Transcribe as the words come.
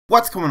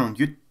What's going on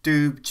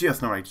YouTube?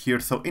 Just right here.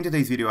 So in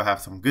today's video I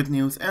have some good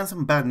news and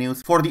some bad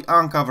news for the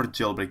Unc0ver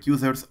jailbreak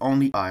users on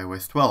the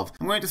iOS 12.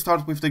 I'm going to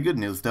start with the good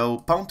news though.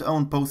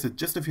 Pwn20wnd posted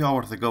just a few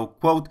hours ago,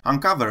 quote,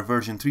 Unc0ver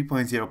version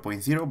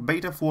 3.0.0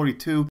 beta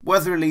 42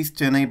 was released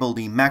to enable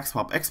the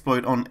machswap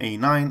exploit on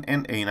A9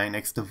 and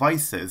A9X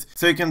devices.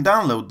 So you can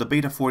download the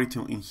beta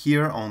 42 in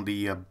here on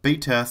the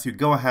beta, so you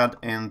go ahead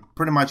and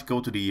pretty much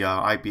go to the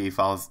IPA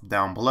files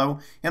down below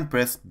and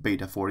press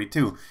beta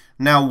 42.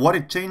 Now what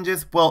it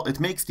changes? Well,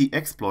 it makes the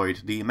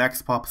exploit, the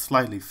machswap,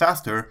 slightly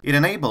faster. It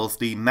enables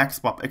the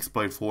machswap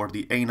exploit for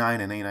the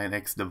A9 and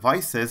A9X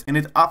devices, and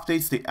it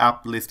updates the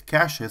app list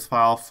caches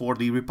file for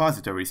the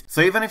repositories. So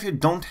even if you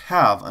don't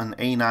have an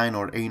A9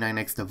 or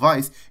A9X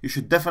device, you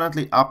should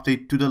definitely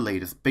update to the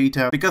latest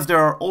beta, because there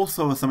are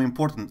also some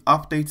important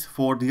updates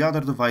for the other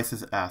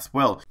devices as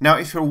well. Now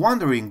if you're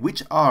wondering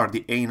which are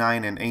the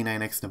A9 and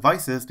A9X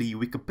devices, the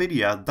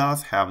Wikipedia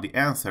does have the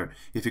answer.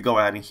 If you go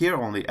ahead in here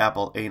on the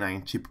Apple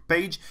A9 chip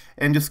page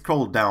and just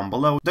scroll down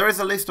below, there is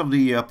a list of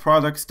the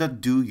products that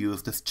do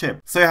use this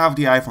chip. So you have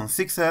the iPhone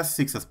 6s,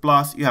 6s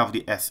Plus, you have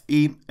the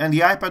SE, and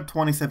the iPad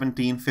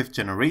 2017 5th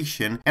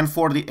generation, and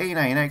for the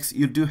A9X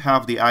you do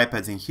have the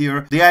iPads in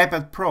here, the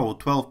iPad Pro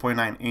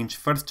 12.9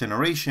 inch 1st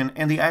generation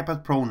and the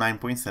iPad Pro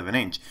 9.7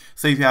 inch.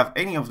 So if you have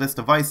any of these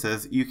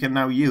devices, you can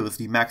now use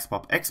the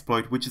machswap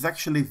exploit, which is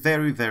actually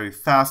very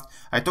fast.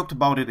 I talked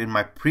about it in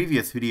my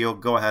previous video,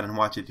 go ahead and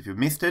watch it if you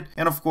missed it,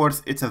 and of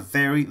course it's a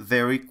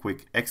very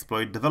quick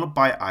exploit developed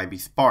by IB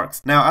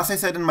Sparks. Now as I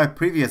said in my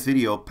previous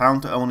video,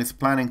 Pwn20wnd is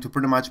planning to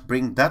pretty much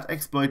bring that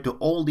exploit to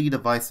all the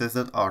devices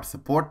that are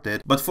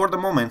supported, but for the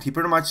moment he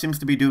pretty much seems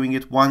to be doing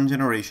it one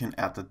generation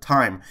at a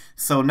time.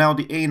 So now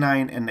the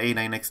A9 and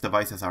A9X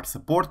devices are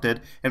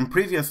supported, and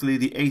previously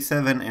the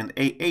A7 and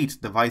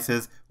A8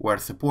 devices were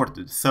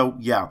supported. So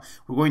yeah,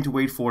 we're going to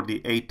wait for the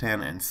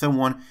A10 and so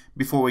on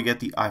before we get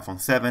the iPhone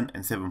 7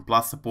 and 7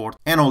 Plus support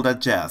and all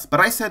that jazz. But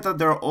I said that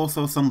there are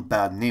also some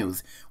bad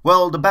news.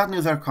 Well, the bad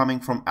news are coming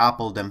from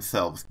Apple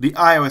themselves. The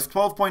iOS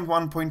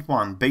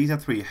 12.1.1 beta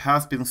 3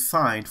 has been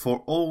signed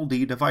for all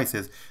the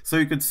devices, so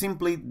you could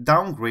simply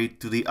downgrade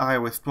to the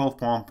iOS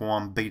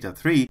 12.1 beta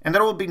 3 and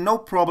there will be no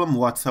problem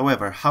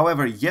whatsoever.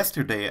 However,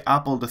 yesterday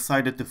Apple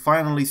decided to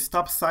finally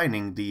stop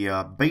signing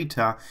the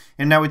beta,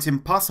 and now it's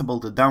impossible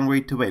to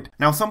downgrade to it.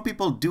 Now some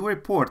people do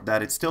report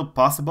that it's still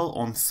possible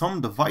on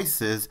some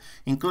devices,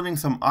 including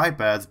some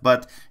iPads,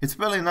 but it's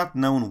really not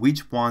known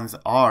which ones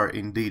are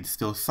indeed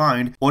still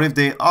signed, or if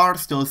they are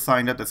still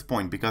signed at this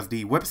point, because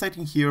the website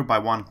in here by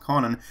one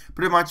Conan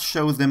pretty much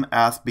shows them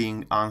as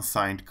being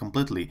unsigned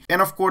completely.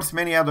 And of course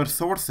many other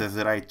sources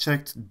that I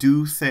checked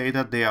do say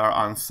that they are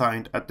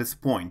unsigned at this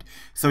point.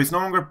 So it's no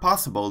longer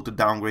possible to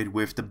downgrade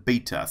with the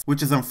betas,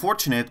 which is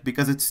unfortunate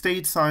because it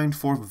stayed signed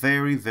for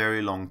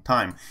very long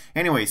time.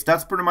 Anyways,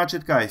 that's pretty much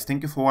it guys.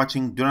 Thank you for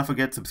watching. Do not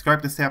forget to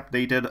subscribe to stay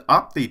updated,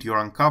 update your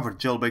Unc0ver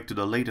jailbreak to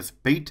the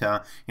latest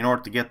beta in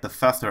order to get the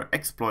faster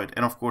exploit,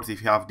 and of course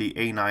if you have the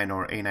A9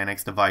 or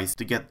A9X device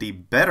to get the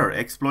better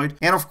exploit,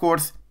 and of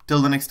course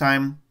till the next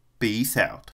time, peace out.